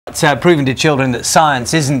Proving to children that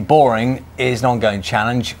science isn't boring is an ongoing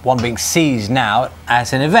challenge, one being seized now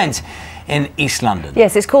at an event in East London.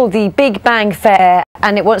 Yes, it's called the Big Bang Fair,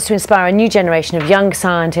 and it wants to inspire a new generation of young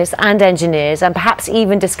scientists and engineers, and perhaps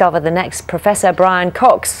even discover the next Professor Brian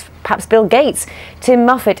Cox, perhaps Bill Gates. Tim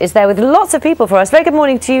Muffet is there with lots of people for us. Very good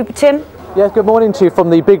morning to you, Tim. Yes, good morning to you from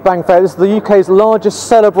the Big Bang Fair. This is the UK's largest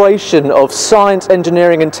celebration of science,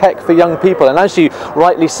 engineering and tech for young people. And as you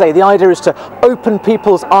rightly say, the idea is to open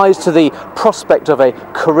people's eyes to the prospect of a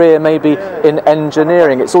career maybe in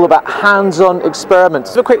engineering. It's all about hands-on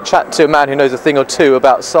experiments. A quick chat to a man who knows a thing or two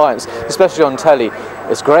about science, especially on telly.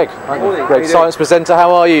 It's Greg. Greg, science presenter,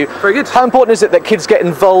 how are you? Very good. How important is it that kids get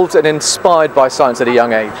involved and inspired by science at a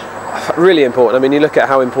young age? Really important. I mean, you look at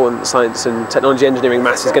how important science and technology, engineering,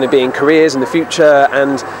 maths is going to be in careers in the future,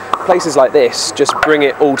 and places like this just bring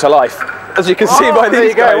it all to life. As you can see by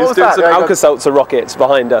these guys doing some Alka-Seltzer rockets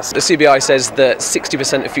behind us. The CBI says that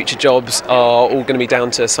 60% of future jobs are all going to be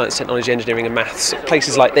down to science, technology, engineering and maths.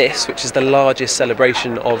 Places like this, which is the largest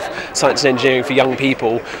celebration of science and engineering for young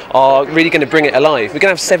people, are really going to bring it alive. We're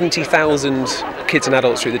going to have 70,000 kids and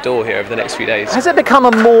adults through the door here over the next few days. Has it become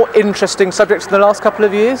a more interesting subject in the last couple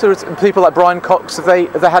of years, or people like Brian Cox, have they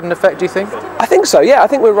had an effect, do you think? I think so, yeah. I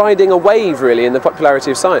think we're riding a wave really in the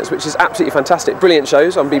popularity of science, which is absolutely fantastic. Brilliant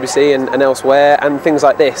shows on BBC and elsewhere, and things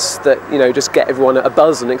like this that, you know, just get everyone a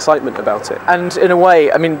buzz and excitement about it. And in a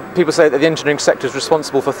way, I mean, people say that the engineering sector is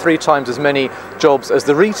responsible for 3 times as many jobs as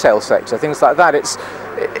the retail sector, things like that.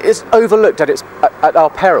 It's overlooked at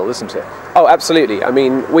our peril, isn't it? Oh, absolutely. I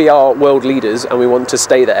mean, we are world leaders and we want to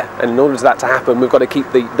stay there, and in order for that to happen, we've got to keep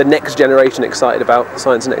the next generation excited about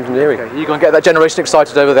science and engineering. Okay, you're going to get that generation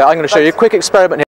excited over there. I'm going to show you a quick experiment here.